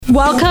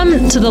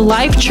Welcome to the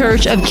Life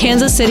Church of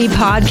Kansas City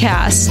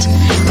podcast.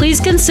 Please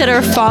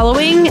consider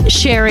following,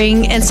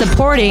 sharing, and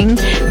supporting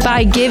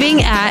by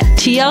giving at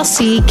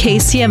tlckcmo.com.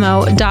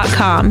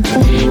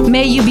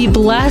 May you be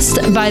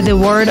blessed by the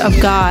Word of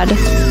God.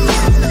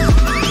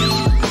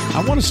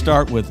 I want to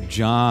start with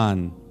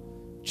John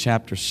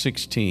chapter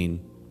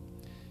 16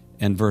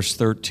 and verse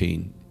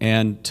 13.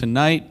 And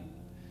tonight,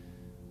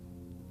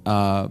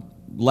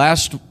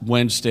 last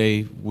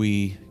Wednesday,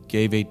 we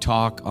gave a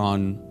talk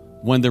on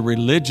when the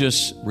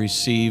religious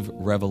receive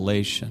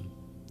revelation.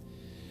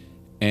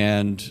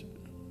 And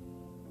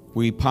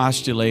we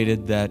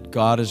postulated that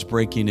God is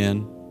breaking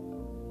in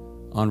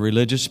on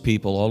religious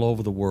people all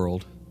over the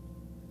world,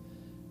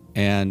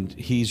 and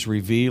He's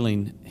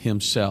revealing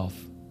Himself.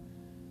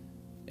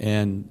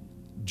 And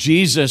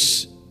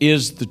Jesus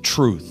is the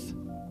truth.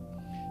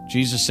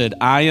 Jesus said,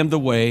 I am the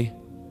way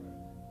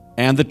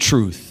and the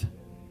truth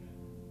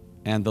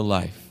and the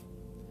life.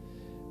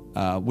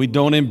 We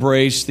don't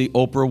embrace the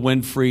Oprah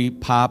Winfrey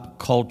pop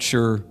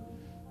culture,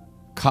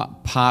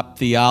 pop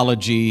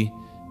theology.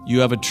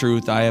 You have a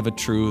truth, I have a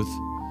truth,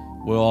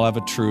 we all have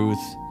a truth.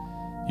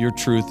 Your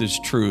truth is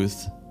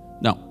truth.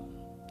 No.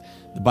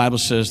 The Bible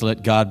says,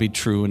 let God be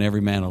true and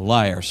every man a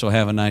liar. So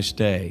have a nice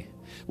day.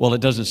 Well, it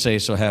doesn't say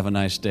so have a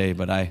nice day,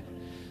 but I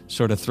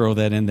sort of throw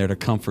that in there to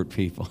comfort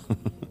people.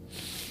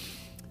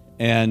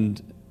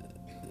 And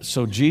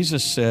so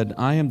Jesus said,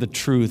 I am the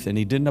truth, and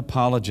He didn't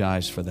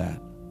apologize for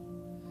that.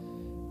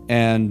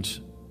 And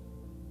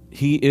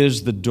He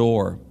is the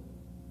door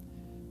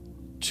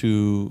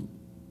to,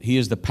 He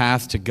is the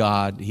path to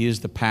God. He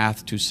is the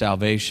path to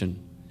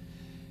salvation.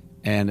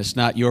 And it's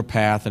not your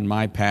path and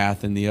my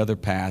path and the other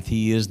path.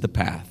 He is the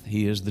path.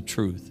 He is the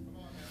truth.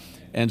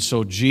 And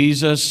so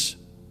Jesus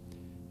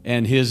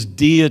and His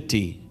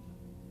deity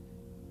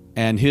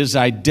and His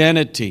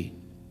identity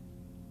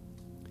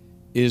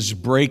is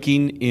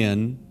breaking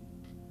in,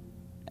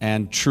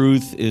 and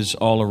truth is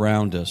all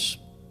around us.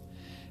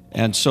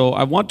 And so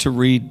I want to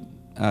read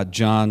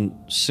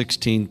John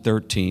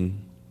 16:13.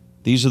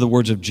 These are the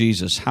words of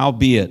Jesus.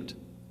 Howbeit,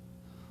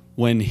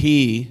 when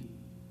He,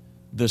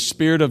 the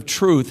Spirit of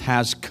truth,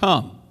 has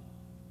come,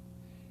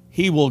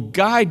 He will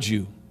guide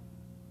you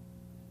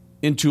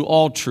into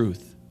all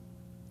truth.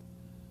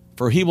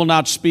 For He will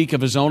not speak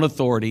of His own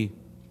authority,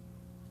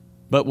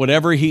 but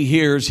whatever He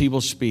hears, He will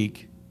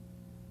speak,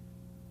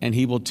 and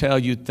He will tell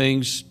you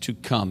things to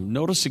come.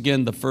 Notice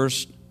again the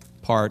first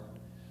part.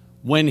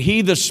 When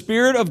He, the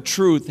Spirit of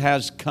truth,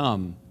 has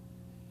come,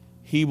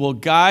 He will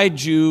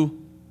guide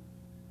you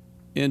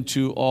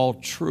into all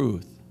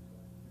truth.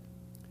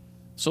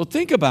 So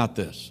think about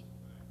this.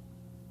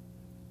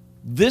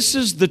 This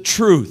is the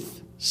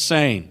truth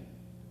saying,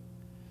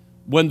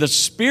 when the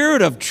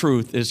Spirit of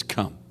truth is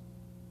come.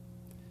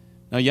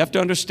 Now you have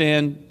to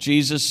understand,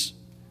 Jesus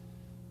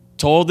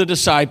told the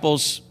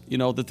disciples,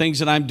 the things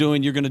that I'm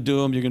doing, you're going to do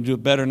them. You're going to do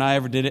it better than I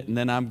ever did it, and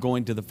then I'm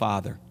going to the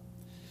Father.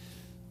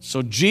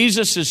 So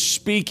Jesus is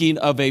speaking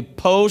of a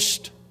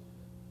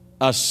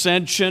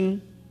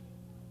post-ascension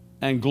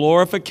and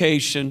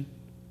glorification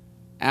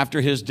after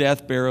His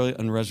death, burial,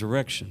 and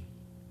resurrection.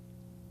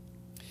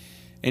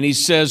 And He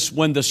says,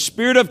 when the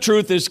Spirit of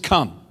truth is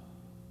come,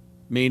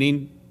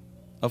 meaning,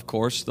 of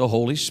course, the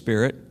Holy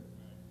Spirit,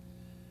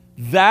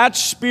 that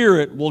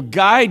Spirit will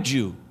guide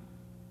you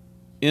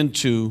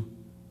into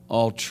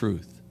all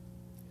truth.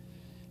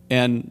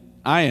 And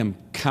I am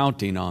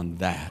counting on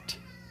that.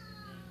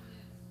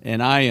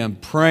 And I am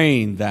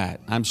praying that.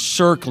 I'm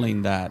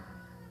circling that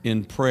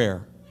in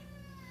prayer.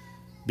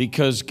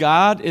 Because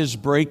God is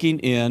breaking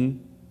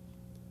in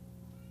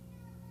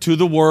to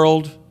the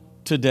world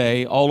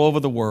today, all over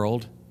the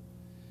world.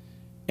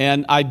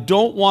 And I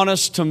don't want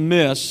us to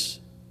miss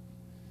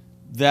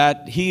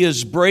that He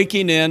is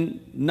breaking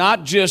in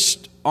not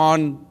just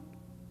on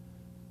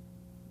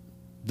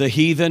the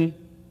heathen,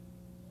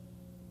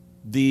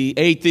 the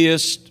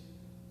atheist,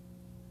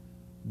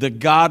 the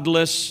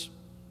godless,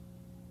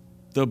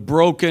 the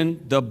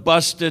broken, the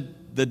busted,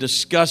 the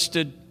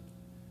disgusted,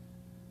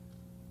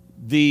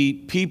 the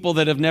people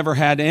that have never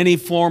had any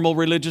formal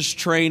religious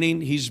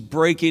training. He's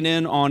breaking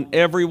in on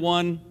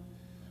everyone.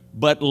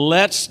 But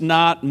let's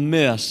not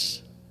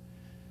miss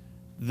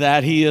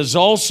that He is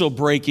also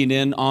breaking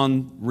in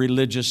on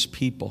religious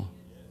people.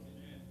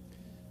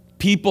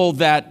 People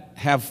that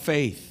have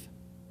faith.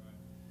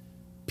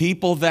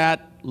 People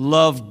that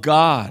love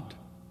God.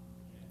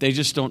 They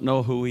just don't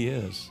know who He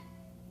is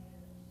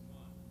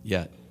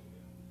yet.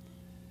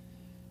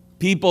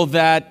 People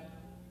that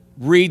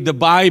read the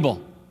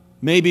Bible,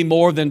 maybe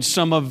more than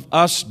some of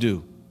us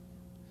do.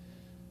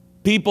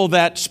 People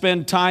that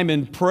spend time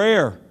in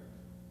prayer,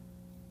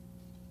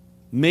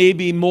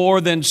 maybe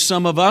more than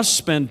some of us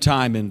spend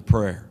time in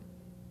prayer.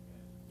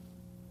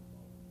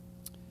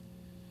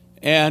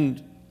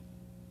 And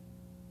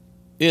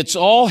it's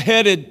all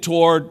headed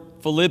toward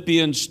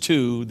Philippians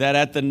 2, that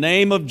at the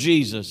name of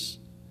Jesus,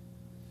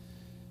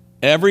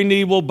 every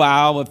knee will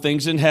bow of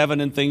things in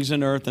heaven and things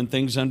in earth and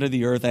things under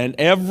the earth, and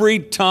every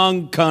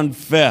tongue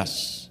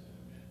confess.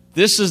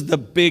 This is the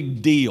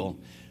big deal.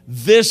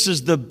 This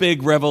is the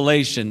big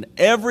revelation.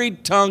 Every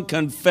tongue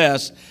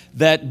confess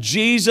that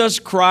Jesus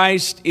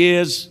Christ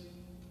is,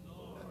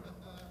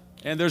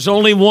 and there's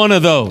only one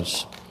of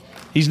those.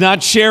 He's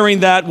not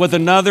sharing that with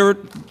another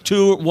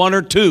one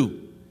or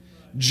two.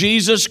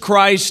 Jesus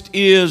Christ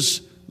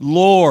is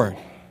Lord.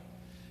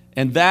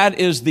 And that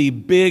is the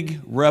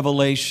big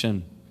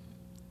revelation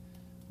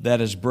that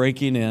is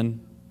breaking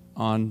in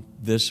on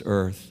this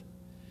earth.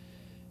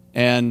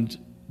 And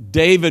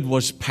David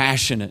was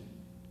passionate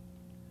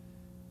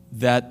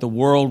that the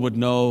world would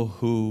know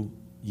who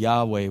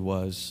Yahweh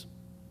was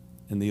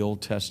in the Old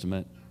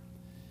Testament.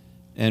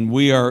 And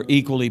we are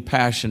equally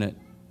passionate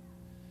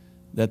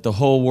that the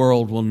whole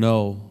world will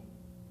know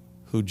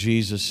who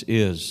Jesus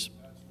is.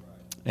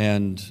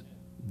 And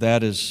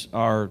that is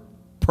our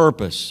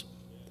purpose.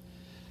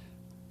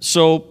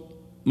 So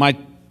my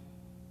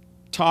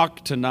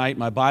talk tonight,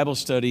 my Bible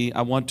study,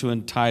 I want to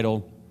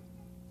entitle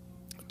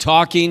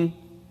Talking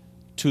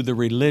to the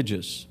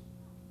Religious.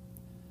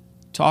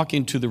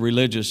 Talking to the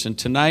religious. And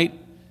tonight,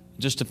 in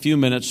just a few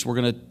minutes, we're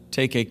going to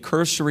take a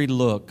cursory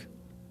look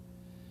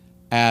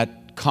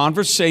at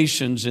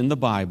conversations in the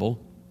Bible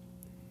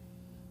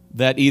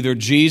that either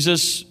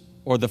Jesus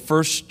or the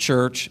first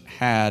church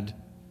had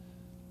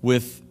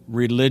with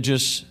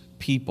religious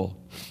people.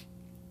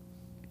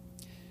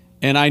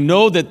 And I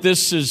know that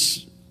this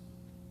is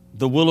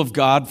the will of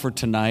God for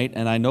tonight,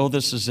 and I know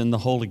this is in the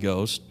Holy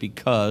Ghost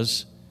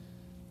because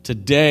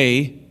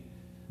today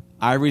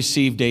I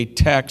received a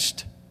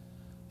text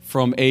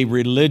from a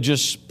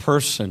religious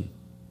person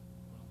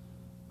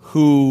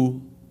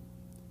who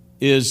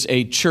is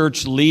a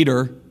church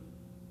leader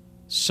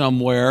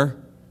somewhere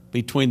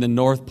between the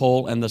North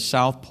Pole and the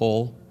South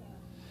Pole.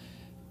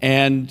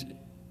 And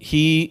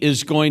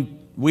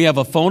we have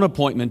a phone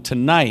appointment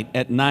tonight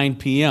at 9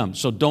 p.m.,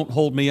 so don't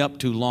hold me up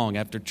too long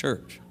after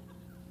church.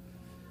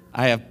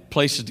 I have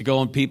places to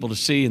go and people to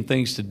see and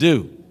things to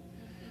do.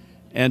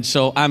 And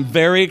so I'm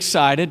very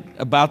excited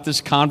about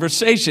this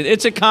conversation.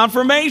 It's a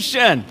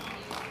confirmation.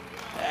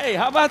 Hey,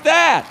 how about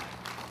that?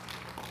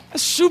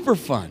 That's super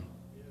fun.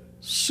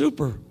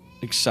 Super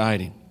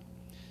exciting.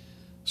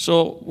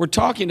 So we're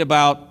talking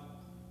about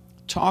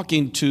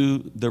talking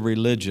to the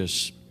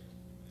religious.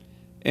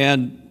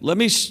 And let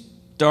me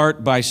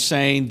start by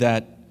saying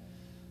that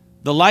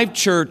the Life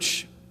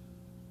Church,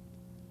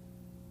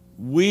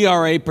 we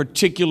are a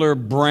particular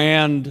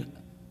brand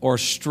or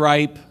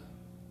stripe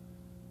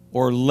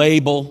or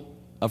label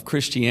of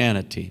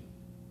Christianity.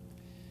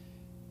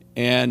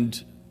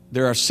 And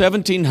there are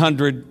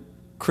 1,700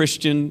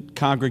 Christian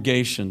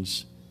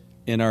congregations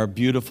in our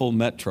beautiful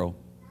metro.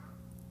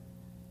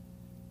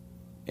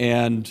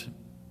 And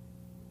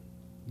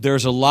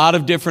there's a lot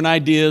of different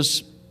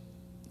ideas,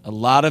 a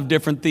lot of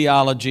different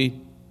theology,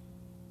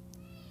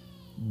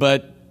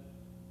 but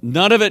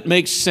none of it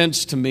makes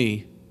sense to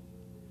me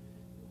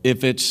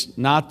if it's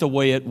not the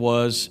way it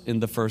was in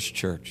the first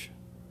church.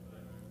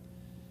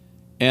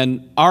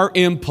 And our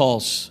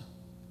impulse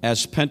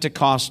as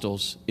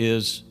Pentecostals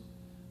is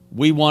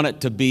we want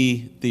it to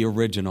be the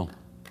original.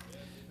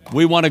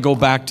 We want to go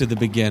back to the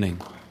beginning.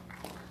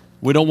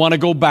 We don't want to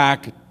go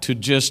back to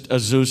just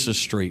Azusa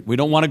Street. We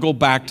don't want to go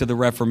back to the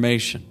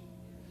Reformation.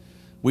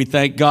 We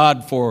thank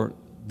God for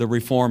the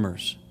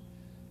Reformers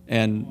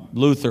and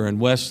Luther and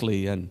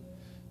Wesley and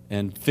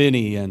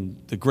Finney and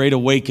the Great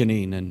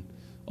Awakening and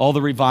all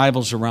the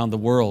revivals around the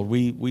world.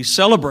 We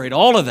celebrate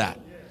all of that.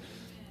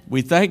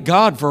 We thank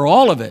God for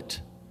all of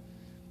it.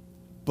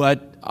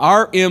 But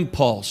our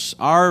impulse,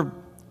 our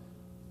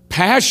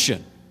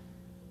passion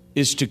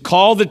is to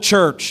call the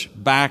church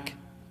back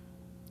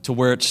to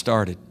where it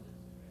started.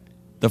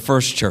 The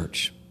first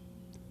church,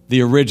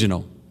 the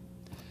original.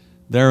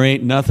 There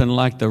ain't nothing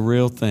like the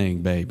real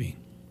thing, baby.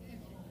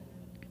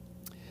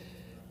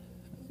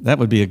 That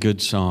would be a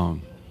good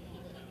song.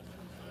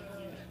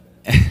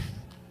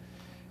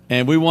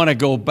 And we want to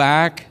go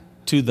back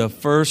to the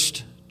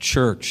first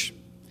church.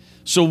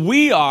 So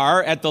we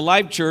are, at the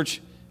Life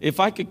Church, if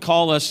I could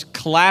call us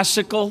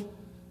classical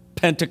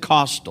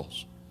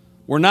Pentecostals.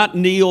 We're not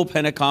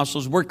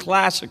neo-Pentecostals, we're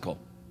classical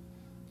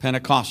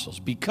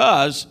Pentecostals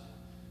because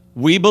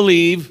we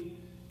believe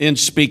in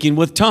speaking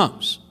with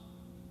tongues.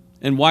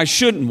 And why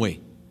shouldn't we?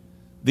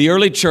 The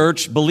early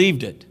church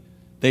believed it.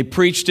 They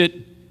preached it.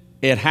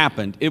 It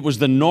happened. It was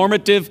the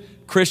normative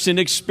Christian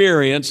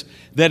experience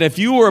that if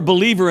you were a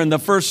believer in the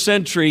first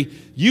century,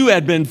 you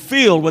had been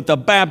filled with the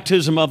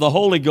baptism of the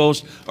Holy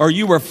Ghost, or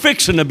you were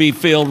fixing to be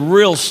filled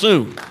real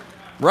soon.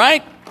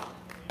 Right?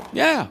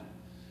 Yeah.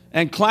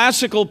 And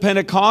classical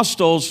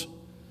Pentecostals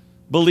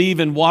believe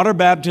in water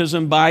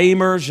baptism by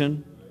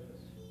immersion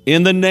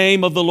in the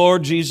name of the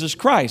Lord Jesus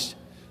Christ,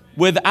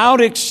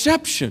 without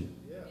exception.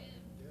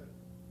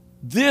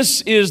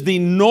 This is the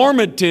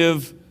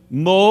normative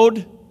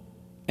mode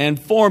and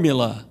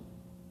formula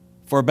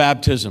for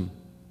baptism.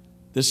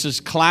 This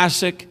is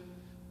classic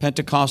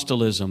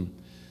Pentecostalism.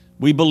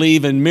 We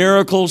believe in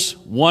miracles,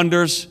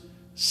 wonders,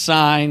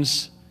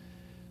 signs.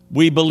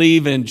 We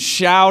believe in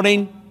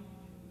shouting,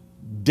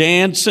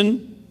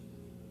 dancing.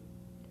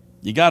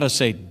 You got to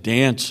say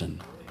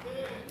dancing.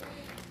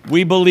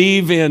 We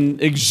believe in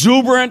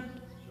exuberant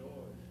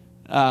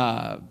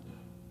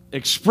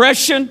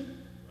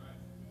expression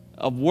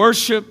of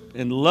worship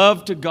and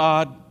love to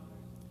God.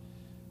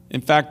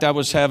 In fact, I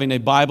was having a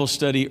Bible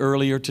study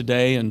earlier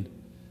today, and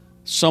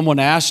someone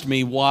asked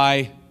me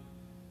why,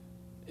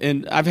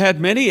 and I've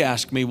had many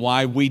ask me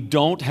why we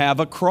don't have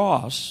a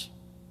cross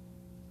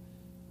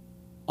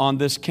on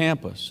this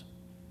campus.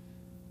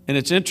 And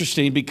it's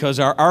interesting because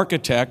our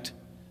architect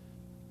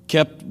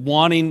kept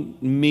wanting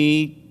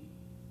me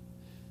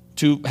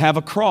to have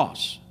a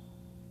cross.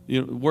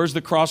 You know, where's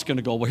the cross going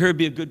to go? Well, here would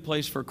be a good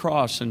place for a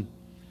cross.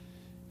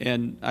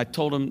 And I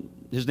told him,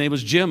 his name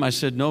was Jim. I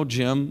said, no,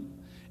 Jim,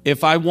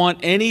 if I want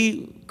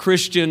any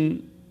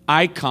Christian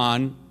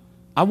icon,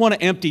 I want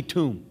an empty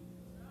tomb.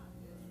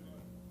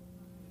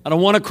 I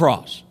don't want a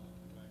cross.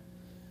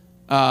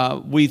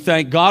 We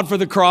thank God for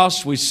the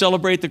cross. We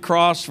celebrate the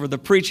cross. For the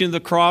preaching of the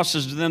cross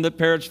is to them that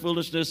perish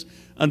foolishness.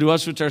 Unto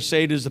us which are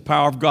saved is the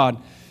power of God.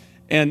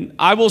 And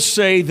I will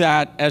say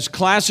that as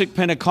classic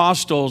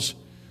Pentecostals,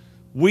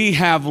 we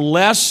have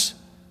less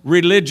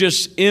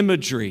religious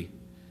imagery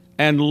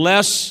and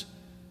less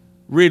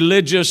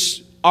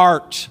religious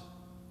art,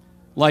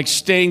 like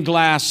stained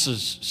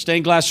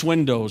glass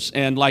windows,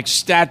 and like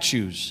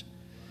statues,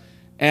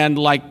 and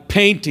like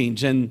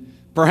paintings. And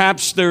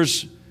perhaps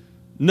there's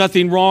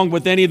nothing wrong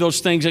with any of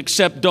those things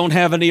except don't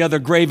have any other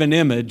graven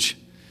image,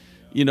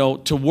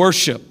 to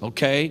worship,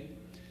 okay?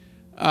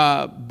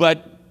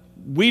 But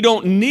we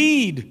don't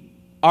need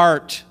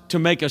art to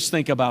make us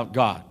think about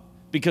God,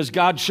 because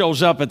God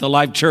shows up at the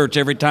Life Church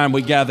every time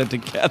we gather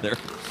together.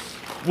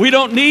 We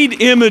don't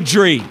need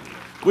imagery.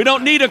 We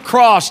don't need a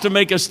cross to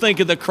make us think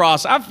of the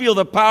cross. I feel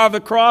the power of the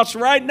cross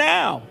right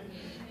now.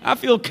 I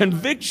feel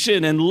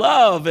conviction and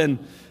love and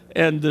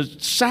the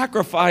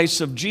sacrifice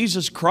of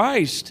Jesus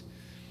Christ.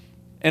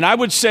 And I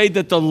would say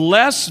that the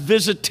less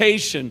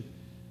visitation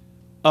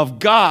of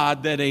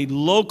God that a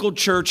local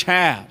church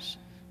has,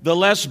 the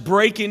less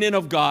breaking in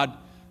of God,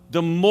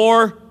 the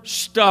more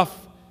stuff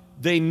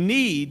they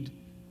need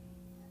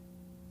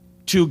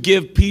to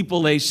give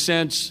people a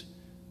sense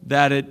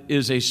that it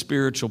is a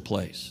spiritual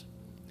place.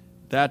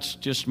 That's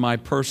just my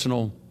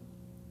personal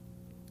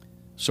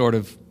sort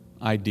of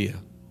idea.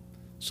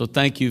 So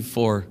thank you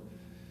for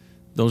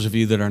those of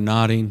you that are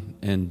nodding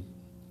and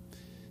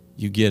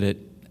you get it.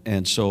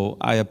 And so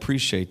I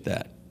appreciate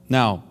that.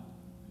 Now,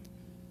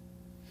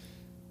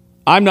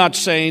 I'm not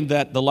saying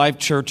that the Life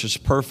Church is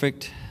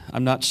perfect.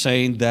 I'm not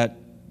saying that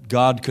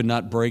God could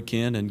not break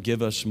in and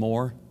give us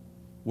more.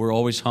 We're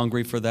always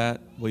hungry for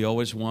that. We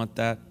always want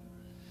that.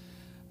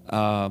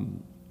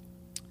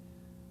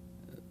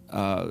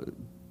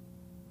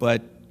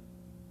 But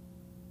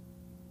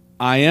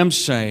I am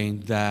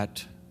saying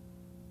that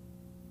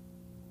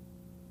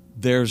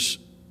there's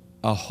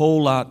a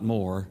whole lot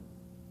more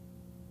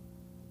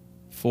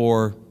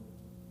for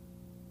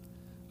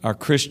our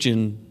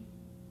Christian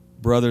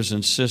brothers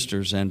and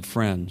sisters and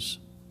friends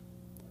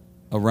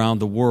around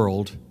the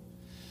world,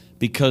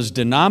 because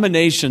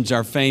denominations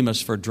are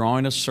famous for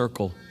drawing a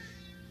circle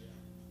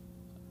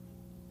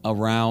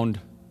around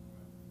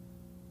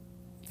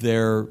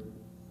their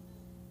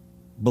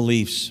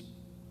beliefs,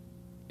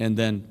 and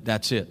then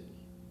that's it.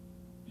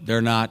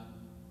 They're not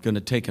going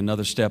to take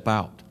another step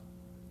out.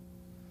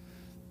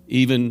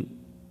 Even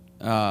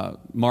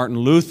Martin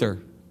Luther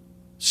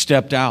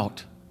stepped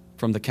out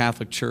from the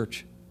Catholic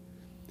Church,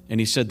 and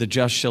he said, the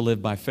just shall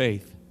live by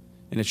faith.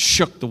 And it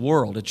shook the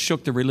world. It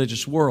shook the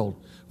religious world.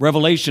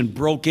 Revelation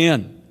broke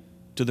in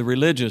to the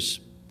religious.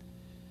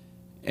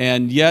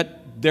 And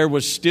yet there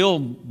was still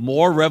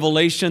more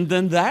revelation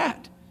than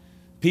that.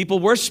 People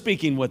were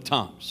speaking with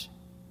tongues.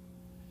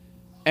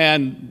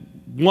 And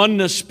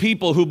oneness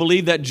people who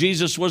believed that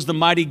Jesus was the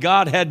mighty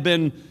God had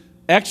been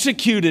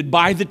executed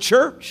by the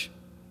church.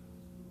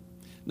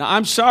 Now,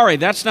 I'm sorry,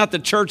 that's not the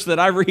church that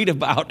I read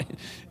about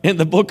in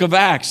the book of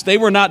Acts. They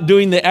were not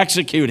doing the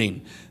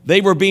executing.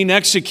 They were being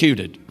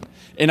executed.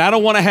 And I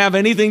don't want to have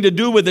anything to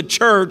do with a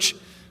church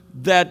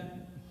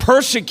that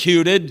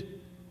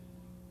persecuted,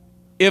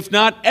 if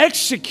not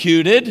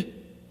executed,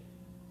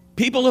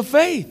 people of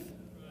faith.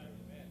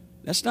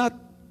 That's not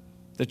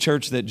the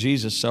church that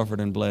Jesus suffered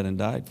and bled and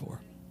died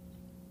for.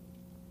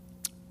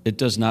 It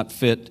does not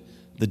fit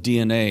the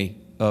DNA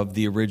of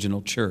the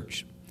original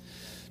church.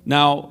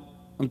 Now,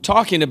 I'm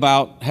talking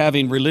about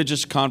having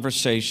religious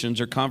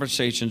conversations or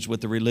conversations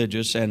with the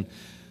religious, and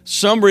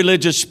some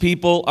religious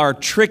people are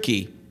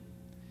tricky.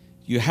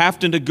 You have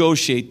to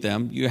negotiate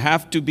them. You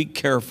have to be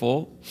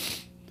careful,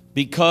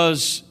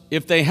 because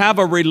if they have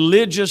a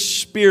religious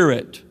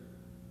spirit,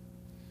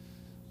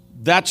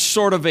 that's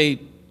sort of a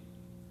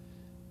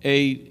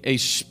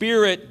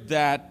spirit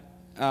that,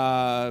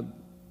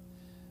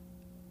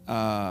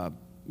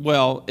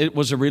 it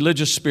was a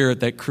religious spirit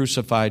that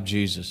crucified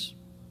Jesus.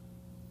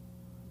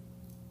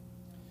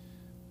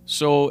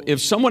 So if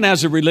someone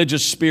has a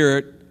religious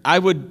spirit, I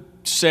would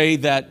say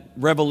that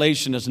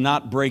revelation is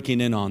not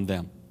breaking in on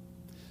them,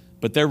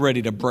 but they're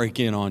ready to break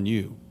in on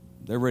you.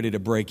 They're ready to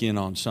break in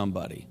on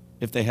somebody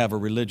if they have a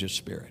religious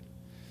spirit.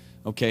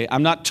 Okay,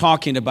 I'm not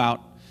talking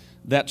about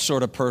that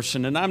sort of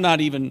person. And I'm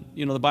not even,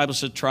 the Bible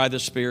says try the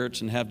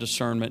spirits and have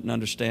discernment and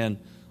understand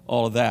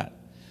all of that.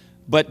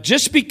 But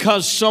just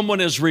because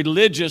someone is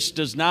religious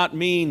does not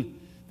mean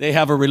they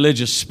have a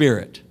religious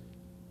spirit.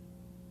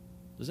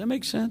 Does that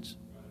make sense?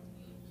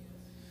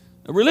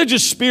 A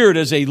religious spirit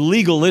is a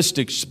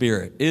legalistic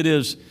spirit. It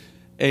is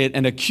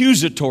an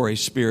accusatory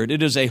spirit.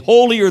 It is a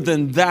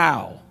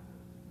holier-than-thou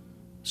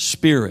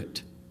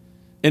spirit.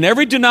 And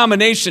every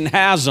denomination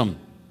has them.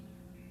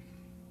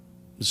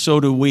 So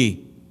do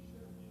we.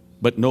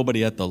 But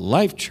nobody at the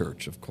Life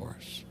Church, of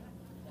course.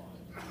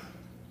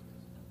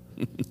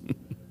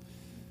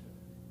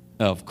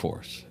 Of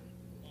course.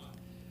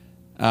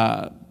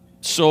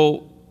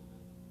 So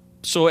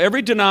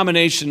every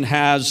denomination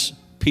has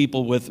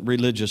people with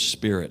religious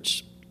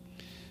spirits.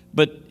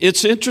 But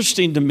it's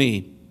interesting to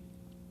me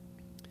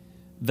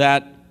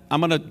that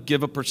I'm going to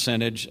give a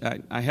percentage.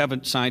 I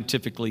haven't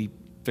scientifically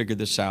figured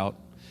this out.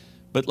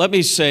 But let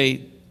me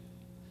say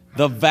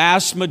the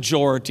vast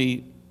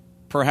majority,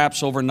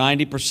 perhaps over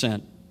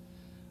 90%,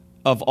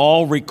 of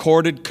all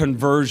recorded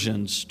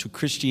conversions to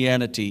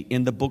Christianity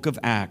in the book of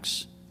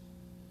Acts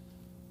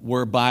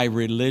were by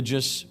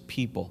religious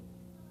people.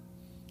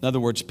 In other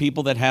words,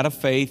 people that had a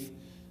faith,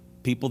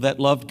 people that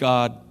loved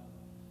God,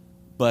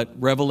 but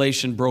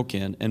revelation broke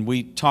in, and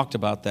we talked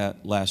about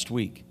that last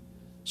week.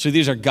 So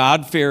these are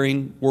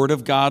God-fearing, Word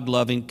of God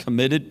loving,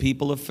 committed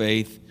people of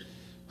faith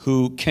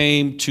who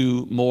came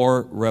to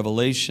more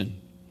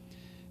revelation.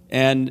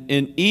 And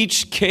in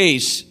each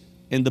case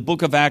in the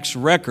book of Acts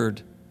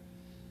record,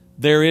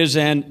 there is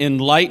an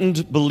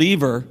enlightened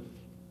believer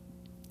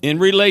in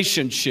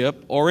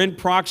relationship or in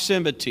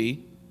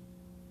proximity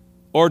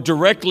or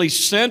directly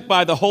sent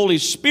by the Holy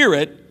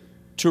Spirit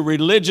to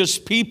religious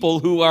people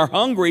who are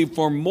hungry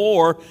for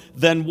more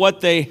than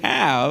what they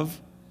have,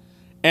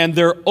 and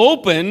they're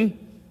open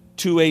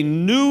to a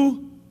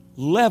new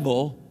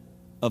level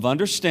of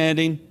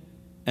understanding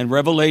and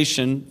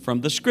revelation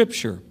from the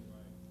Scripture.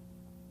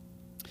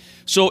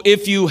 So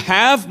if you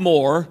have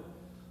more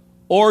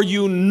or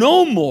you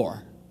know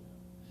more,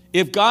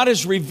 if God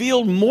has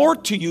revealed more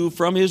to you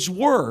from His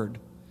Word,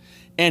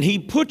 and He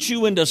puts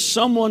you into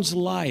someone's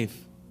life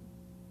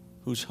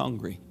who's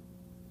hungry,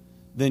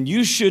 then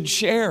you should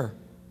share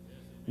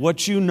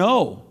what you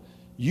know.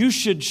 You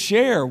should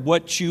share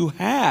what you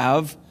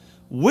have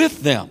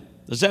with them.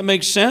 Does that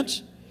make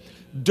sense?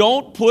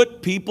 Don't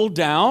put people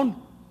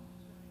down.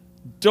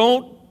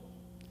 Don't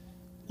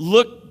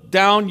look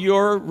down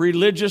your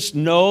religious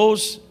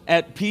nose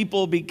at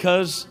people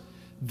because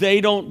they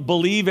don't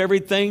believe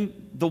everything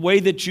the way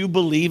that you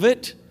believe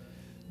it.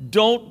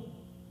 Don't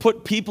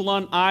put people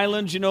on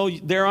islands.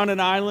 They're on an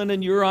island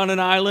and you're on an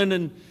island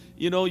and,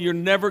 you're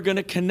never going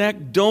to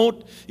connect.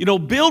 Don't,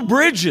 build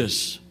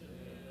bridges,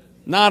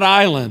 not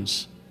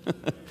islands.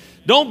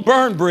 Don't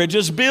burn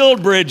bridges,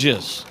 build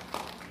bridges.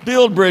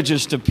 Build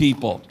bridges to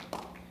people.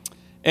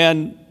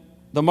 And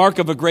the mark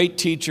of a great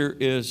teacher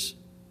is,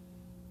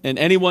 and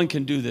anyone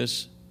can do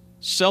this,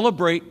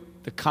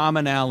 celebrate the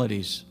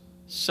commonalities.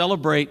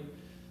 Celebrate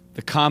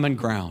the common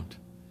ground.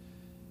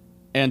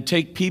 And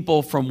take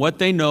people from what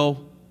they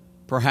know,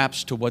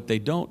 perhaps to what they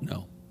don't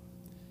know,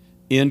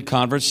 in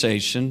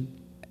conversation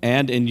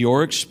and in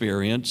your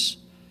experience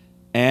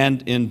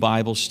and in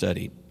Bible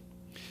study.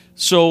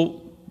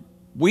 So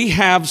we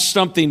have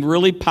something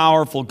really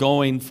powerful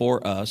going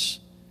for us,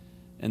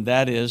 and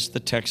that is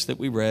the text that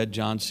we read,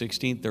 John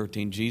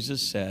 16:13.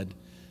 Jesus said,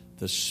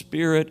 "The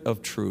Spirit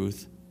of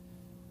truth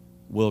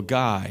will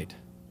guide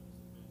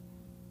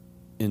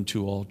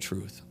into all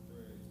truth."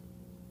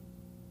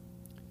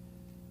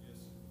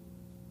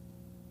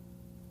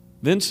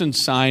 Vincent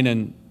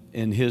Synan,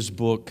 in his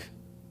book,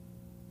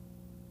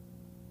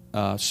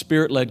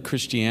 Spirit-Led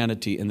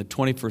Christianity in the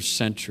 21st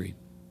Century,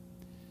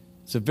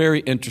 it's a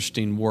very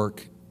interesting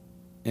work,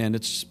 and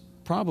it's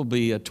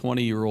probably a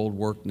 20-year-old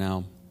work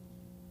now.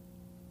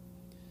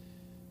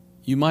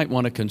 You might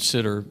want to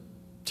consider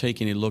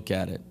taking a look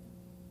at it.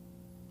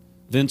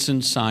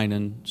 Vincent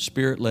Synan,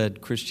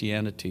 Spirit-Led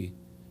Christianity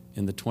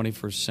in the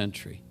 21st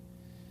Century.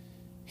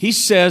 He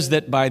says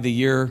that by the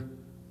year,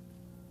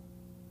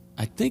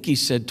 I think he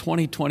said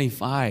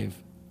 2025.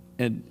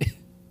 And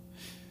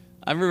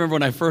I remember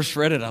when I first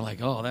read it, I'm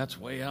like, oh, that's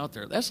way out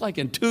there. That's like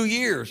in 2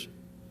 years.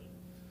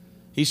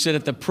 He said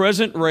at the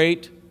present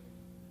rate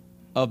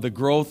of the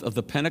growth of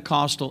the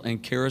Pentecostal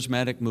and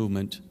charismatic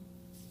movement,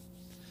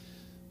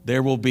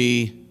 there will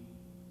be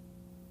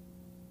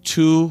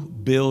 2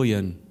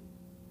 billion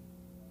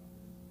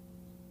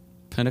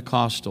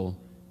Pentecostal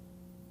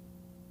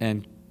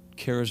and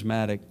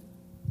charismatic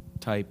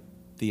type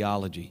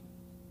theology,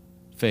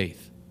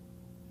 faith.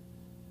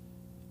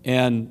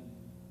 And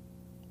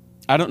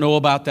I don't know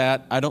about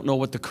that. I don't know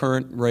what the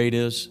current rate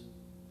is.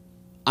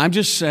 I'm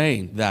just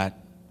saying that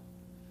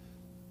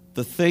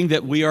the thing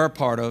that we are a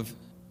part of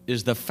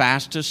is the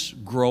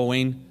fastest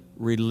growing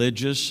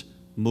religious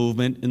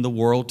movement in the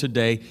world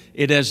today.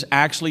 It has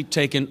actually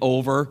taken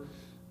over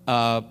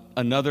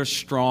another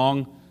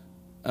strong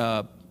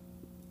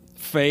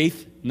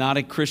faith, not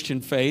a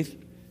Christian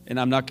faith, and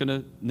I'm not going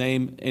to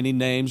name any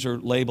names or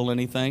label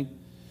anything,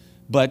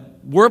 but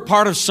we're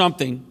part of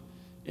something,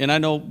 and I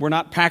know we're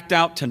not packed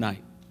out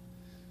tonight,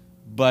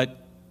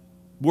 but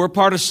we're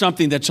part of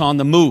something that's on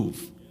the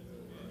move.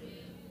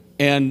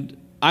 And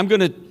I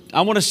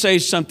want to say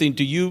something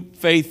to you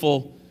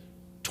faithful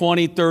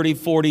 20, 30,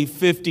 40,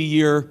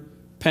 50-year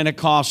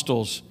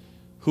Pentecostals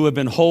who have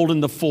been holding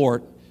the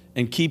fort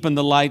and keeping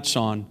the lights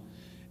on.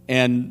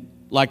 And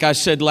like I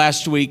said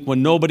last week,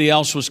 when nobody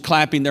else was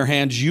clapping their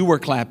hands, you were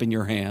clapping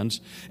your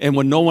hands. And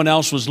when no one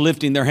else was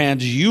lifting their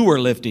hands, you were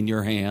lifting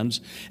your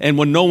hands. And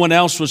when no one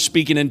else was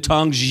speaking in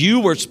tongues, you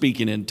were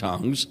speaking in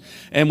tongues.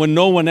 And when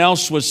no one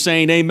else was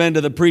saying amen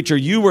to the preacher,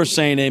 you were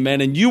saying amen,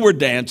 and you were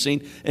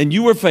dancing, and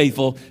you were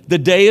faithful. The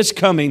day is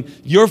coming.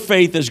 Your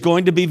faith is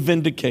going to be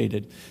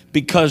vindicated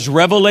because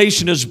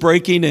revelation is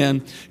breaking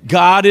in.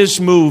 God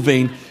is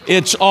moving.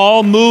 It's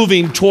all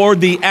moving toward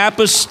the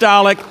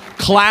apostolic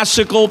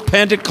classical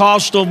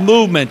Pentecostal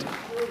movement.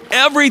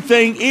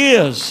 Everything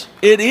is.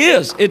 It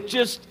is.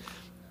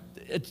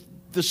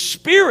 The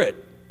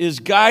Spirit is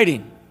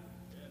guiding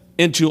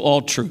into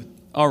all truth.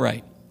 All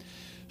right.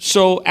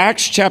 So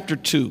Acts chapter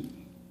 2,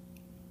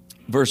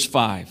 verse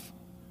 5.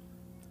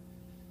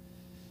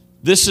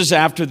 This is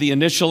after the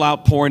initial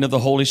outpouring of the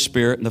Holy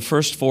Spirit in the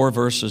first 4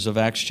 verses of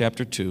Acts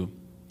chapter 2.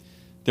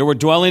 There were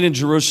dwelling in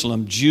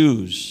Jerusalem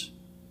Jews,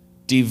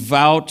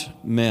 devout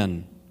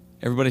men.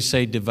 Everybody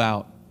say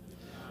devout.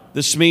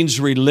 This means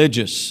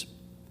religious.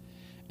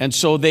 And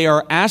so they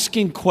are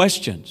asking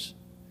questions.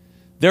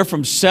 They're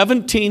from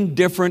 17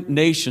 different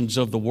nations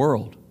of the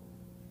world.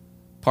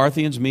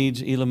 Parthians,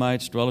 Medes,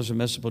 Elamites, dwellers of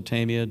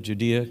Mesopotamia,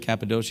 Judea,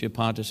 Cappadocia,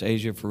 Pontus,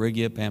 Asia,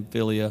 Phrygia,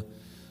 Pamphylia,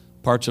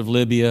 parts of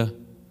Libya,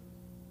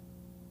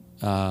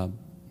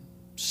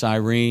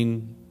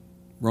 Cyrene,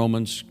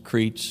 Romans,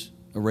 Cretes,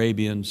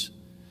 Arabians.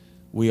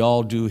 We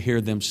all do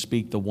hear them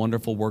speak the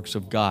wonderful works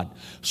of God.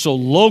 So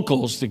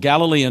locals, the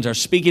Galileans, are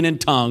speaking in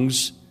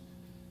tongues,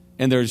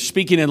 and they're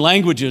speaking in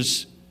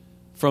languages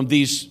from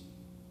these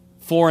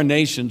foreign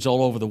nations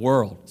all over the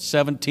world.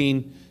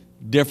 17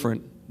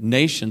 different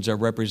nations are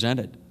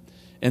represented.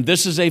 And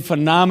this is a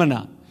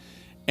phenomenon.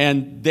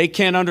 And they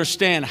can't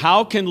understand,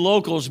 how can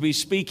locals be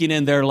speaking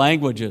in their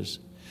languages?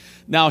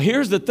 Now,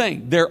 here's the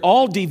thing. They're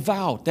all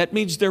devout. That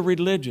means they're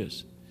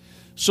religious.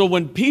 So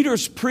when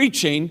Peter's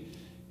preaching,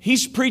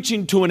 he's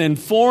preaching to an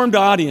informed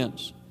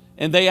audience.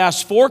 And they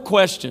ask 4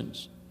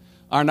 questions.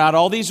 Are not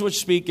all these which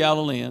speak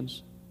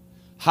Galileans?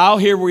 How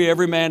hear we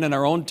every man in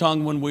our own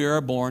tongue when we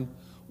are born?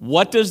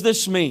 What does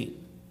this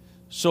mean?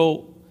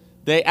 So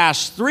they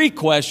ask 3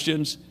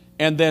 questions,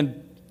 and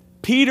then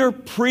Peter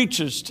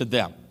preaches to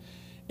them.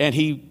 And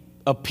he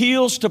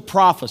appeals to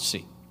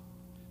prophecy.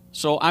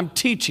 So I'm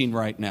teaching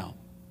right now.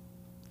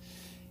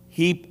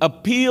 He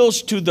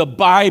appeals to the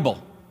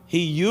Bible.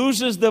 He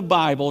uses the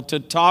Bible to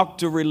talk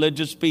to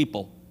religious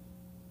people.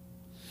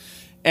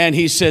 And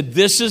he said,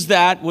 this is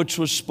that which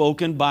was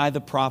spoken by the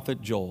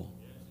prophet Joel.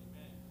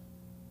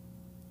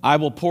 I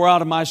will pour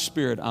out of my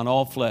Spirit on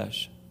all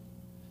flesh.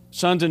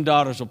 Sons and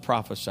daughters will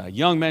prophesy.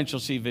 Young men shall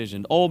see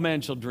vision. Old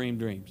men shall dream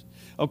dreams.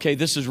 Okay,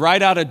 this is right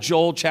out of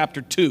Joel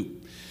chapter 2.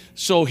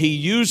 So he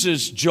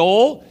uses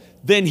Joel,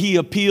 then he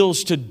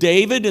appeals to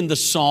David in the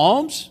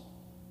Psalms,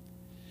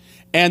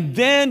 and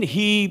then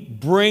he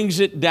brings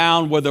it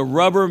down where the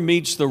rubber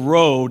meets the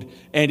road,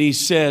 and he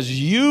says,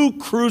 you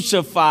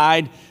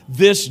crucified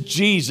this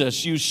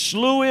Jesus. You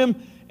slew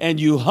him and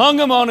you hung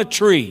him on a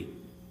tree.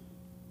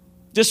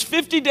 Just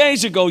 50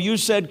 days ago, you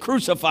said,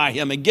 crucify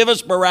him and give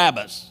us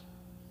Barabbas.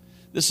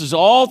 This is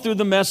all through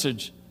the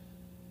message.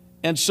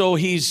 And so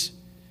he's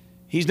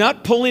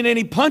not pulling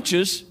any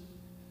punches,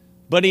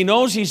 but he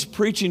knows he's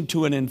preaching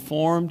to an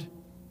informed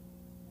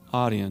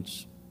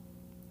audience.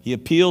 He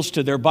appeals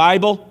to their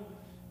Bible.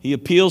 He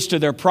appeals to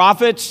their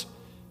prophets.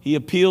 He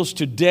appeals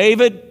to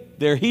David,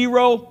 their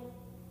hero.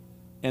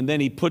 And then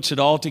he puts it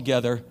all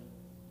together,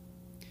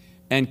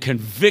 and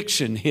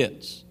conviction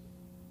hits.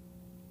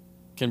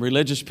 Can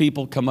religious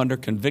people come under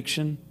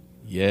conviction?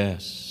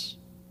 Yes.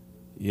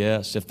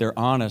 Yes, if they're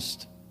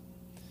honest.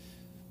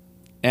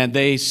 And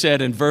they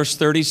said in verse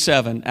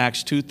 37,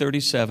 Acts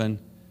 2:37,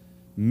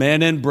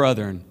 men and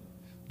brethren,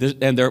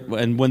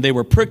 and when they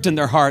were pricked in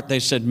their heart, they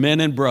said, men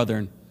and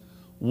brethren,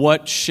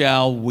 what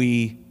shall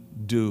we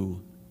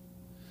do?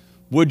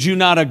 Would you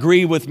not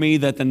agree with me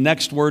that the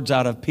next words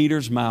out of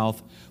Peter's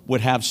mouth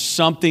would have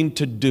something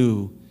to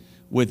do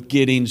with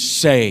getting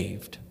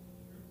saved?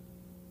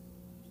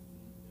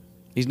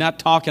 He's not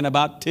talking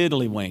about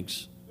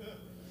tiddlywinks.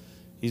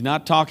 He's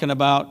not talking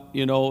about,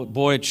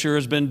 boy, it sure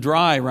has been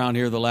dry around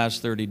here the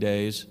last 30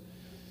 days.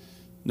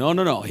 No.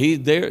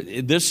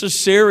 This is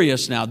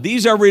serious now.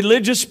 These are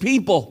religious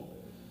people.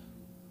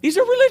 These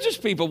are religious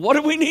people. What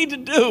do we need to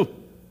do?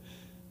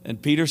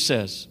 And Peter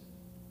says,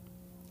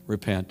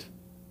 repent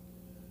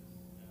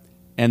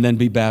and then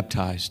be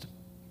baptized.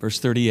 Verse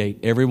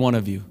 38, every one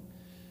of you,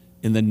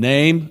 in the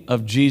name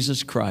of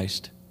Jesus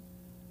Christ.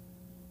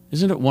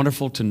 Isn't it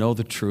wonderful to know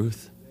the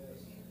truth?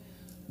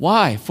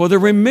 Why? For the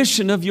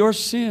remission of your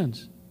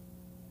sins.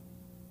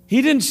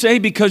 He didn't say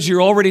because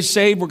you're already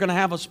saved, we're going to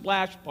have a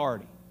splash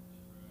party.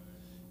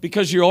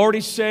 Because you're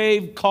already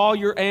saved, call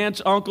your aunts,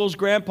 uncles,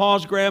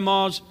 grandpas,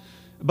 grandmas.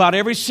 About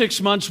every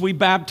 6 months, we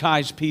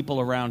baptize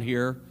people around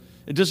here.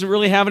 It doesn't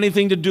really have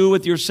anything to do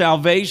with your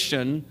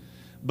salvation,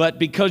 but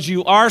because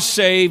you are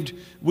saved,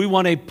 we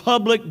want a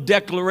public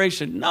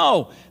declaration.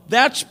 No,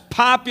 that's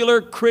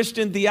popular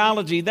Christian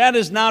theology. That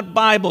is not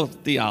Bible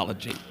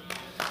theology.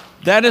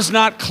 That is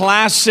not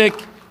classic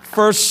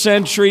first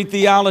century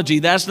theology.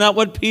 That's not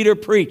what Peter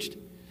preached.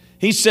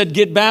 He said,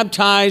 get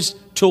baptized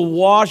to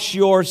wash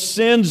your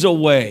sins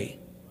away.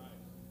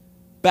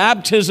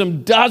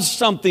 Baptism does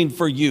something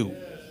for you.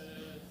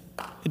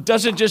 It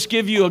doesn't just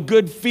give you a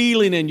good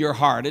feeling in your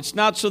heart. It's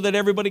not so that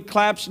everybody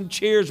claps and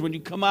cheers when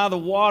you come out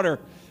of the water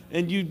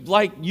and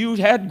you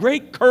had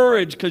great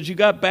courage because you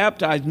got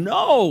baptized.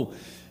 No,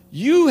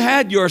 you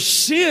had your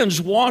sins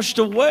washed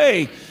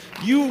away.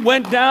 You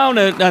went down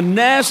a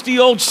nasty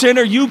old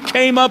sinner. You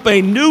came up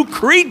a new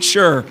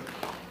creature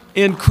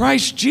in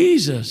Christ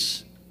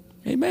Jesus.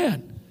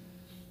 Amen.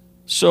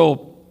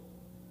 So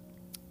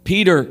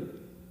Peter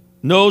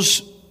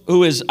knows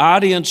who his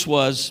audience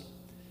was,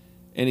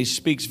 and he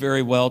speaks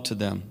very well to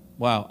them.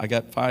 Wow, I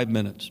got 5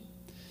 minutes.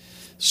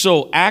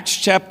 So Acts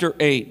chapter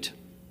 8.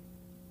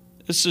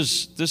 This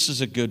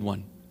is a good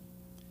one.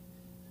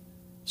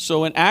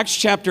 So in Acts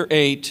chapter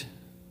 8,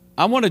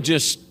 I want to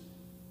just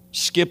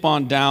skip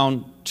on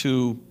down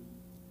to,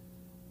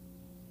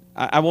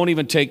 I won't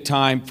even take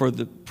time for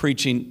the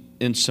preaching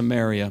in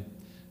Samaria.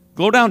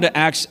 Go down to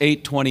Acts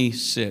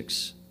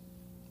 8:26.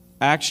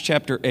 Acts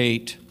chapter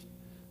 8,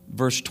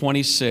 verse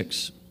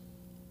 26.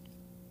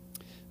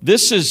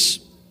 This is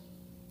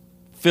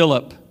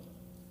Philip,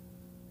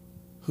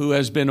 who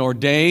has been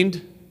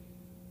ordained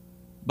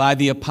by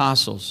the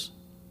apostles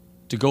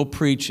to go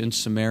preach in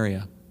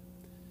Samaria.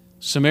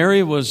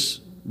 Samaria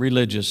was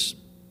religious,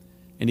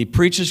 and he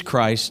preaches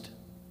Christ,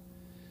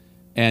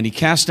 and he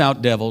casts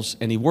out devils,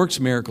 and he works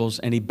miracles,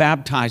 and he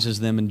baptizes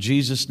them in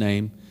Jesus'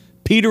 name.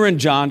 Peter and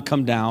John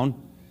come down,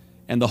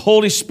 and the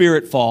Holy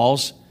Spirit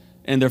falls,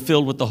 and they're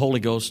filled with the Holy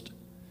Ghost.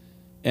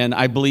 And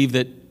I believe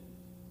that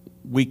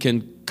we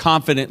can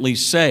confidently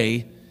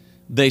say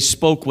they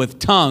spoke with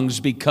tongues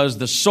because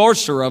the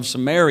sorcerer of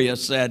Samaria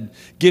said,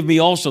 give me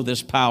also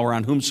this power,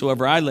 on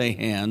whomsoever I lay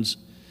hands,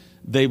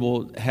 they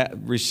will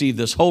receive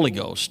this Holy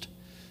Ghost.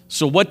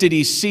 So what did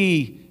he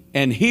see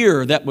and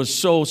hear that was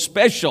so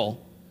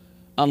special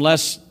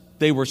unless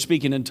they were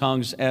speaking in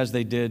tongues as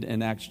they did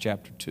in Acts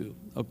chapter 2?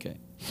 Okay.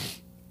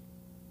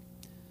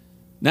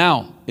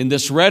 Now, in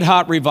this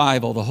red-hot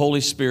revival, the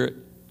Holy Spirit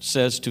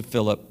says to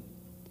Philip,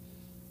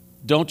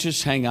 don't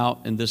just hang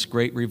out in this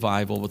great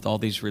revival with all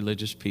these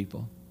religious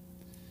people,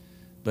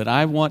 but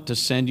I want to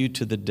send you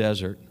to the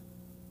desert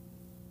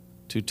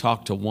to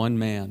talk to one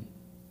man.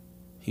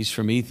 He's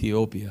from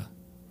Ethiopia.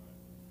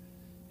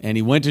 And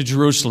he went to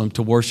Jerusalem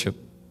to worship.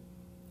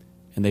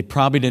 And they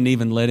probably didn't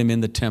even let him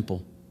in the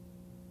temple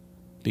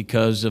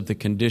because of the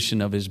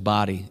condition of his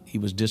body. He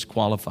was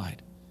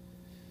disqualified.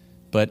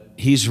 But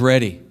he's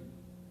ready.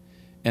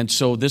 And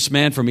so this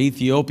man from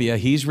Ethiopia,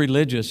 he's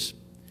religious.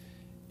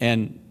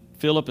 And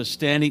Philip is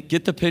standing,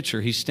 get the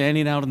picture, he's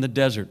standing out in the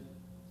desert.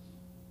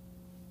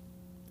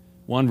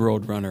 One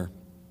roadrunner,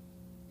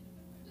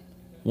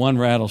 one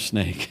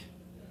rattlesnake,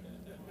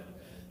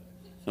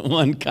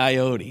 one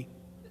coyote.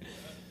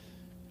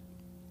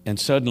 And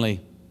suddenly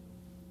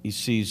he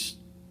sees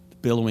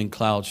billowing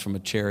clouds from a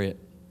chariot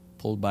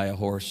pulled by a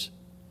horse.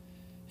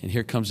 And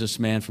here comes this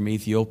man from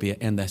Ethiopia,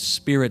 and the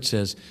Spirit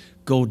says,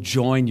 go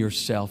join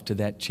yourself to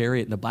that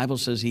chariot. And the Bible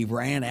says he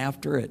ran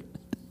after it.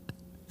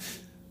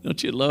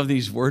 Don't you love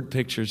these word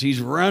pictures? He's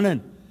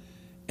running,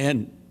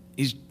 and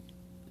the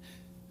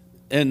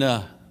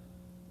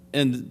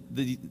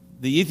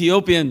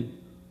Ethiopian,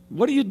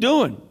 what are you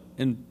doing?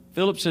 And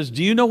Philip says,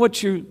 do you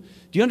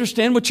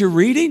understand what you're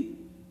reading?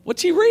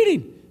 What's he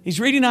reading? He's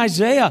reading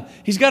Isaiah.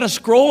 He's got a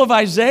scroll of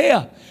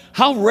Isaiah.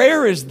 How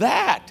rare is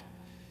that?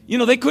 You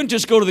know, they couldn't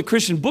just go to the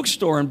Christian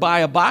bookstore and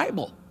buy a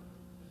Bible.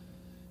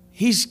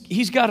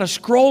 He's got a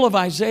scroll of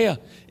Isaiah,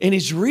 and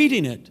he's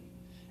reading it.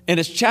 And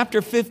it's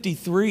chapter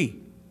 53.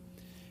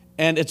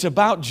 And it's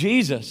about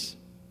Jesus.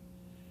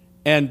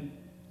 And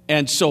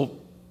so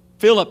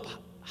Philip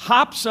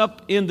hops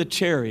up in the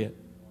chariot,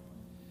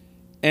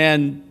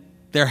 and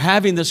they're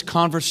having this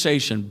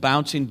conversation,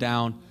 bouncing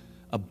down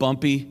a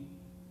bumpy,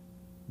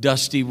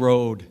 dusty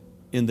road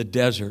in the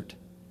desert.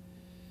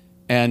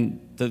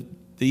 And the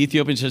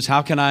Ethiopian says,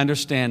 how can I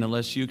understand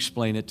unless you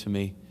explain it to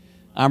me?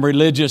 I'm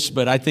religious,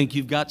 but I think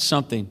you've got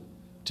something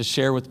to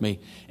share with me.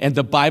 And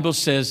the Bible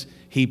says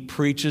he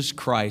preaches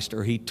Christ,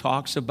 or he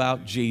talks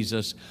about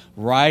Jesus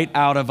right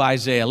out of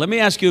Isaiah. Let me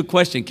ask you a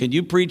question. Can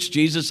you preach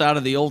Jesus out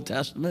of the Old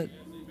Testament?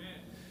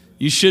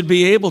 You should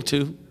be able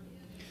to,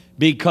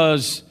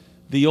 because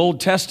the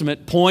Old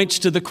Testament points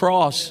to the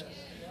cross,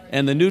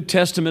 and the New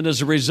Testament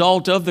is a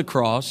result of the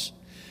cross.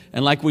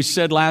 And like we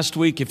said last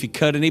week, if you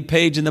cut any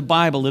page in the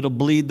Bible, it'll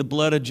bleed the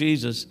blood of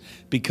Jesus,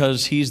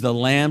 because he's the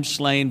lamb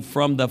slain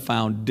from the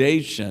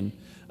foundation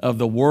of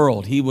the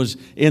world. He was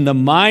in the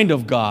mind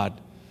of God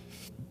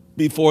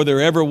before there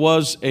ever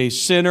was a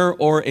sinner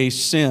or a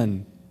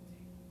sin.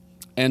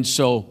 And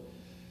so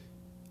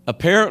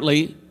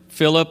apparently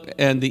Philip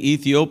and the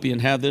Ethiopian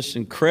have this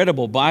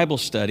incredible Bible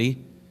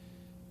study,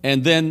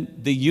 and then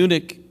the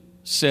eunuch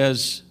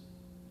says,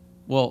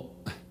 well,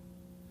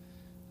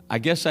 I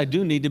guess I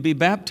do need to be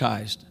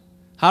baptized.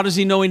 How does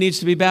he know he needs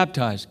to be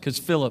baptized? Because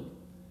Philip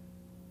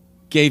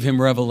gave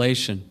him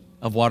revelation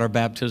of water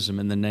baptism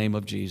in the name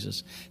of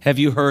Jesus. Have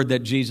you heard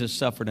that Jesus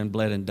suffered and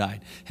bled and died?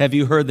 Have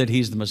you heard that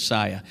He's the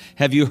Messiah?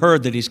 Have you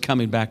heard that He's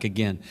coming back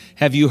again?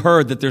 Have you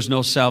heard that there's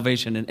no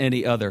salvation in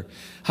any other?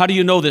 How do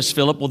you know this,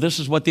 Philip? Well, this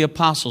is what the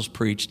apostles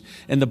preached.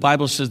 And the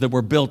Bible says that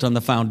we're built on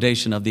the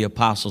foundation of the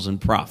apostles and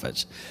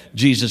prophets,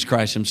 Jesus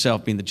Christ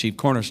Himself being the chief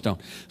cornerstone.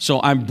 So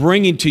I'm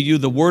bringing to you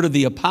the word of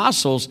the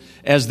apostles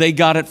as they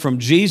got it from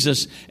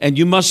Jesus, and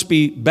you must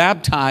be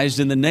baptized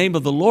in the name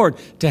of the Lord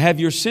to have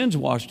your sins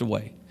washed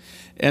away.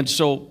 And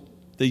so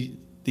the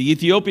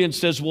Ethiopian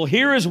says, well,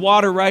 here is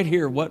water right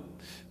here. What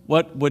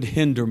would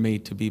hinder me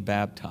to be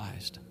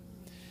baptized?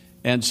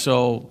 And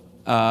so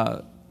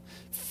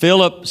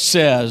Philip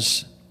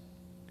says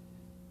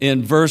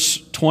in verse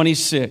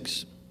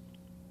 26,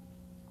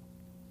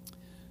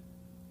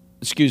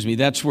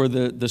 that's where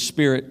the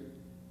Spirit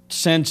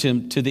sends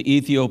him to the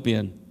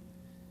Ethiopian.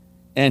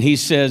 And he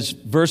says,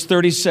 verse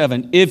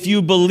 37, if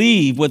you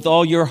believe with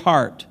all your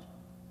heart.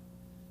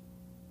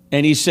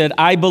 And he said,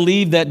 I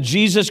believe that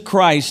Jesus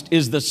Christ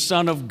is the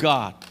Son of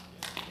God.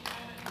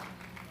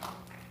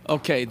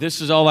 Okay, this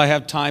is all I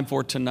have time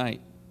for tonight.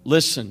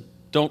 Listen,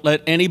 don't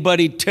let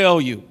anybody tell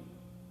you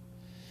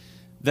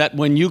that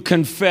when you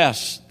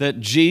confess that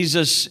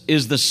Jesus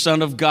is the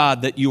Son of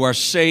God, that you are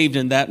saved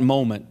in that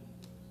moment.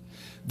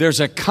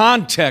 There's a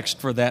context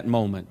for that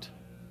moment.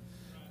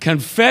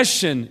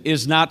 Confession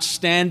is not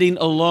standing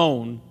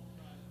alone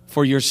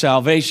for your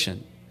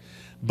salvation,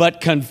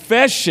 but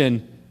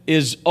confession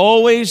is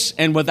always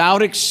and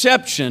without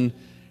exception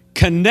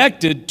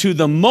connected to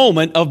the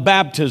moment of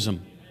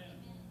baptism.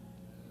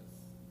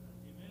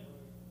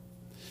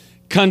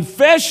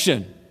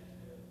 Confession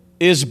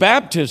is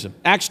baptism.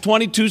 Acts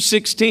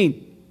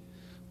 22:16.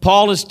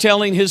 Paul is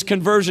telling his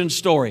conversion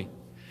story.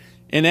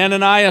 And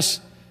Ananias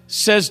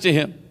says to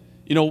him,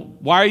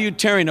 why are you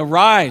tarrying?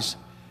 Arise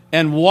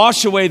and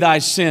wash away thy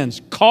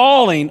sins,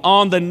 calling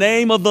on the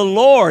name of the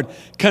Lord.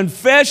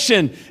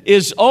 Confession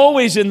is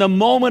always in the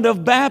moment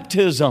of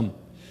baptism,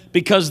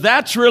 because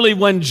that's really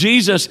when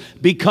Jesus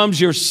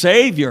becomes your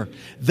Savior.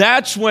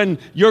 That's when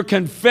your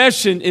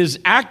confession is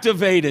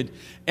activated,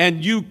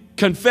 and you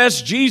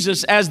confess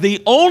Jesus as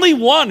the only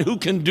one who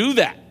can do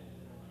that.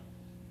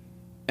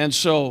 And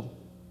so,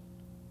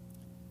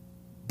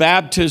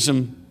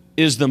 baptism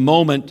is the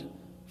moment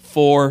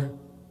for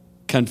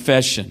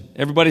confession.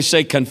 Everybody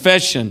say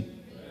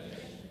confession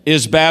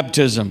is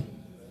baptism.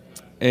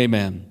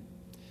 Amen.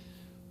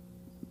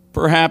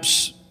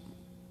 Perhaps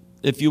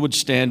if you would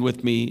stand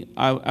with me,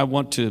 I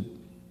want to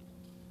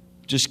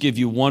just give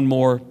you one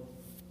more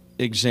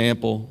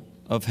example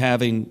of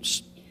having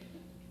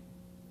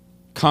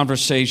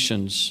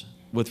conversations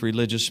with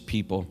religious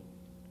people.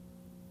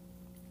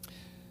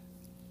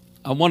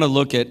 I want to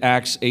look at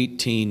Acts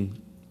 18,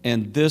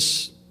 and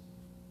this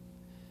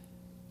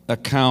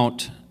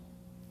account,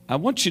 I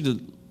want you to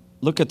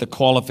look at the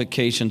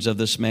qualifications of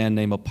this man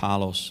named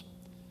Apollos.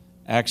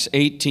 Acts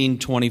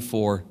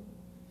 18:24.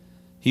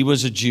 He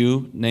was a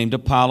Jew named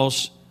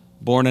Apollos,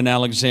 born in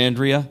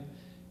Alexandria.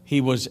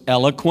 He was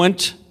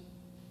eloquent,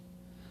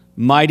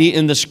 mighty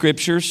in the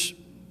Scriptures.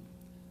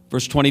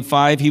 Verse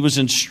 25, he was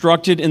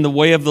instructed in the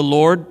way of the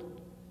Lord.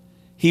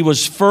 He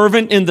was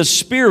fervent in the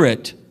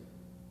Spirit.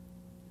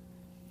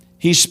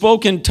 He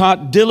spoke and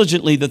taught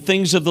diligently the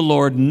things of the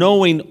Lord,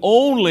 knowing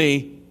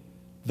only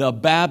the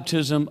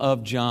baptism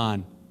of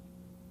John.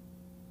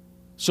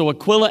 So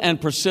Aquila and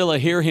Priscilla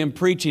hear him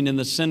preaching in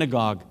the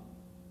synagogue.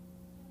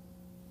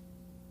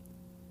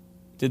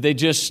 Did they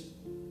just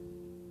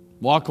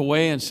walk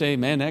away and say,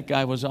 man, that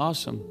guy was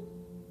awesome?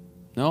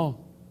 No.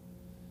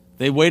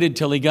 They waited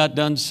till he got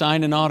done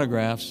signing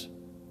autographs.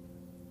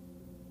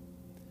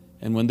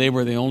 And when they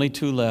were the only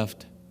two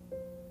left,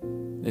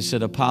 they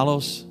said,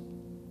 Apollos,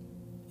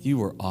 you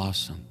were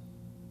awesome.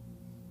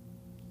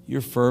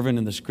 You're fervent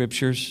in the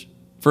Scriptures,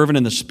 fervent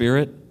in the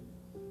Spirit.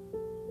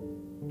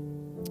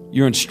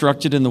 You're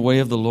instructed in the way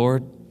of the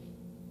Lord.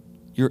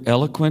 You're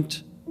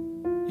eloquent.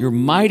 You're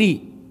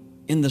mighty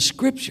in the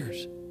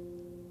Scriptures.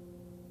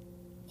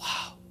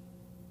 Wow.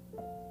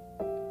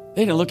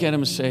 They didn't look at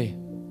him and say,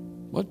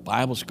 what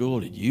Bible school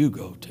did you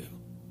go to?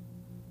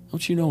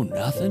 Don't you know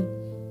nothing?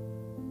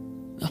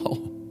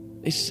 No.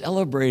 They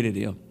celebrated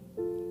him.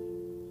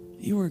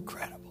 You were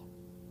incredible.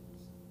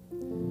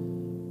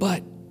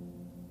 But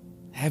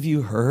have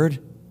you heard?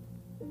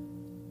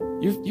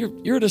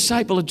 You're a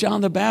disciple of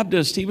John the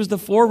Baptist. He was the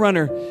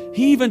forerunner.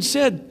 He even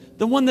said,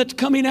 the one that's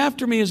coming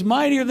after me is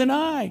mightier than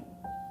I.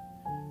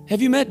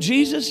 Have you met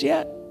Jesus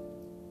yet?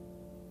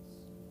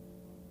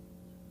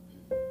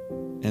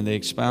 And they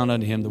expound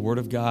unto him the Word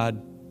of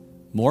God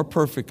more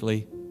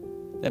perfectly.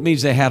 That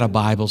means they had a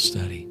Bible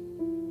study.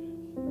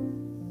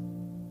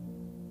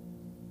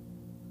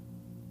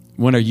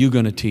 When are you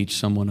going to teach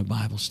someone a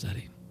Bible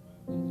study?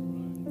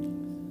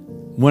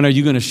 When are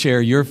you going to share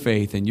your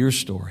faith and your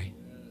story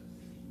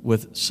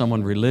with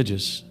someone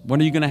religious? When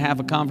are you going to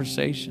have a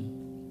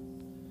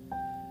conversation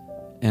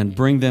and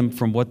bring them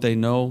from what they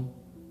know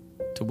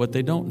to what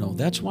they don't know?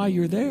 That's why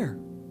you're there.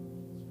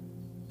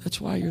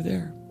 That's why you're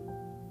there.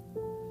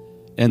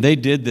 And they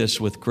did this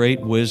with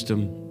great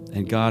wisdom,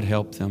 and God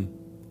helped them.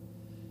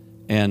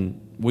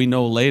 And we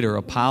know later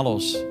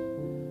Apollos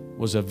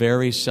was a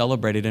very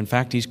celebrated, in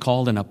fact, he's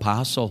called an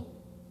apostle.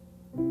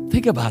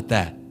 Think about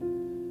that.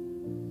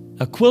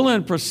 Aquila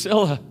and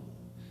Priscilla,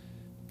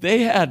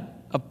 they had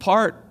a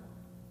part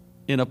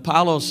in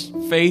Apollos'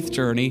 faith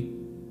journey.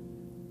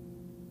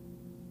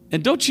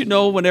 And don't you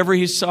know, whenever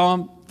he saw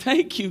him,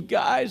 thank you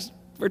guys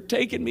for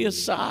taking me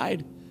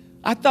aside.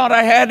 I thought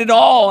I had it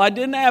all. I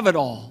didn't have it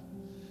all.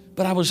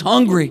 But I was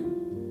hungry.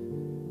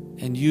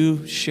 And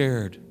you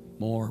shared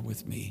more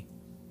with me.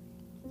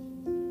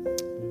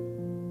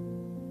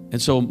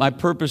 And so my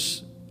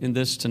purpose in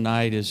this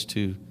tonight is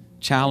to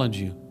challenge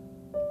you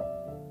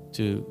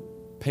to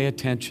pay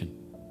attention.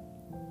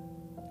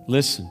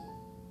 Listen.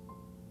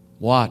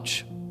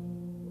 Watch.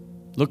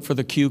 Look for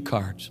the cue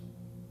cards.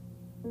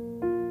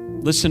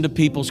 Listen to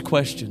people's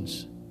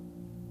questions.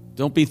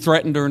 Don't be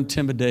threatened or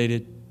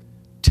intimidated.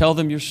 Tell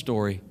them your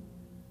story.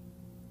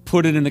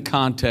 Put it in the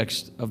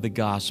context of the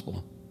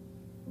gospel.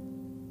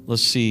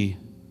 Let's see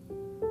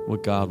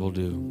what God will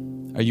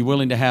do. Are you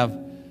willing to have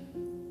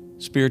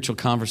spiritual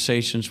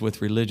conversations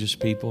with religious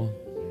people?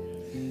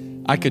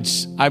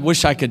 I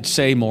wish I could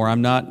say more.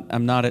 I'm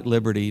not at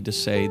liberty to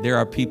say. There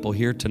are people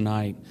here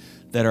tonight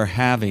that are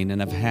having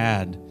and have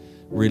had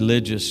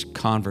religious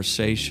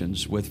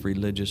conversations with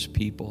religious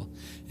people.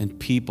 And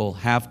people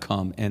have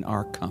come and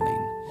are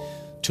coming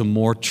to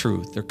more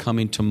truth. They're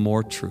coming to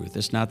more truth.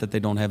 It's not that they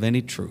don't have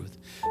any truth.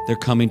 They're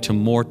coming to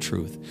more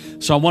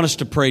truth. So I want us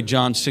to pray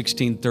John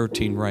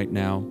 16:13 right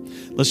now.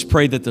 Let's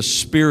pray that the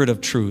Spirit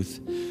of truth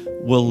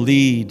will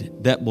lead,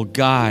 that will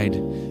guide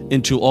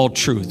into all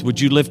truth.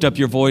 Would you lift up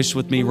your voice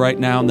with me right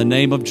now in the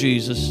name of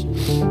Jesus?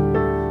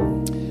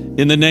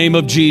 In the name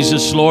of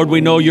Jesus, Lord,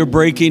 we know you're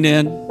breaking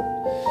in.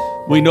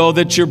 We know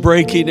that you're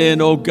breaking in,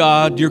 oh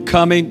God. You're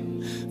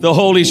coming. The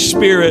Holy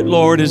Spirit,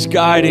 Lord, is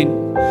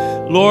guiding.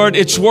 Lord,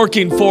 it's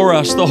working for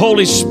us. The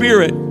Holy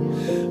Spirit,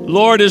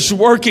 Lord, is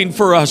working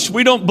for us.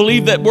 We don't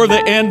believe that we're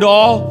the end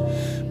all.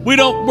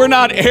 We're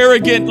not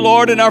arrogant,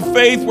 Lord, in our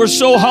faith. We're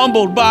so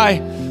humbled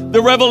by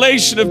the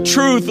revelation of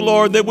truth,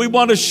 Lord, that we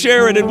want to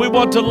share it and we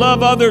want to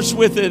love others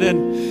with it.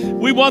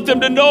 And we want them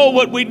to know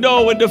what we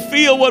know and to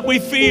feel what we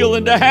feel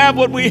and to have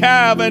what we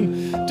have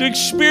and to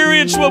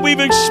experience what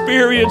we've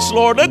experienced,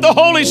 Lord. Let the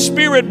Holy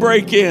Spirit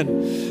break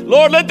in.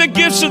 Lord, let the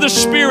gifts of the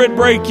Spirit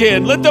break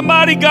in. Let the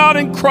mighty God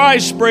in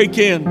Christ break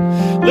in.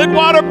 Let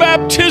water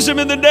baptism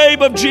in the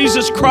name of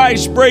Jesus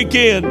Christ break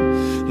in.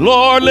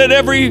 Lord, let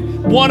every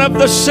one of the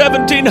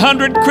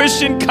 1,700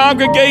 Christian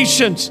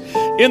congregations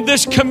in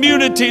this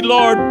community,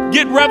 Lord,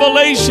 get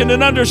revelation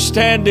and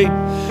understanding.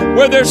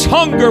 Where there's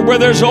hunger, where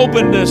there's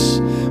openness,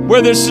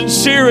 where there's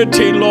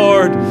sincerity,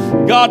 Lord.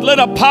 God, let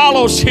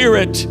Apollos hear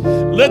it.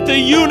 Let the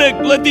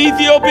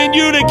Ethiopian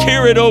eunuch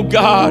hear it, oh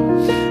God.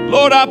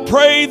 Lord, I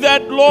pray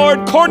that,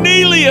 Lord,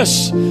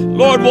 Cornelius,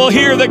 Lord, will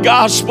hear the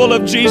gospel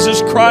of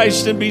Jesus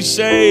Christ and be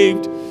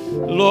saved.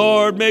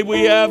 Lord, may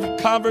we have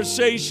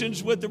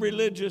conversations with the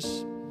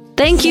religious.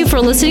 Thank you for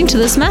listening to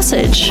this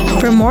message.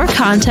 For more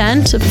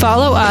content,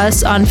 follow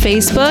us on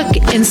Facebook,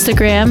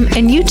 Instagram,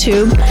 and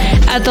YouTube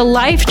at The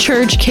Life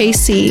Church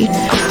KC.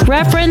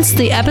 Reference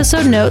the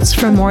episode notes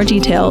for more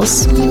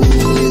details.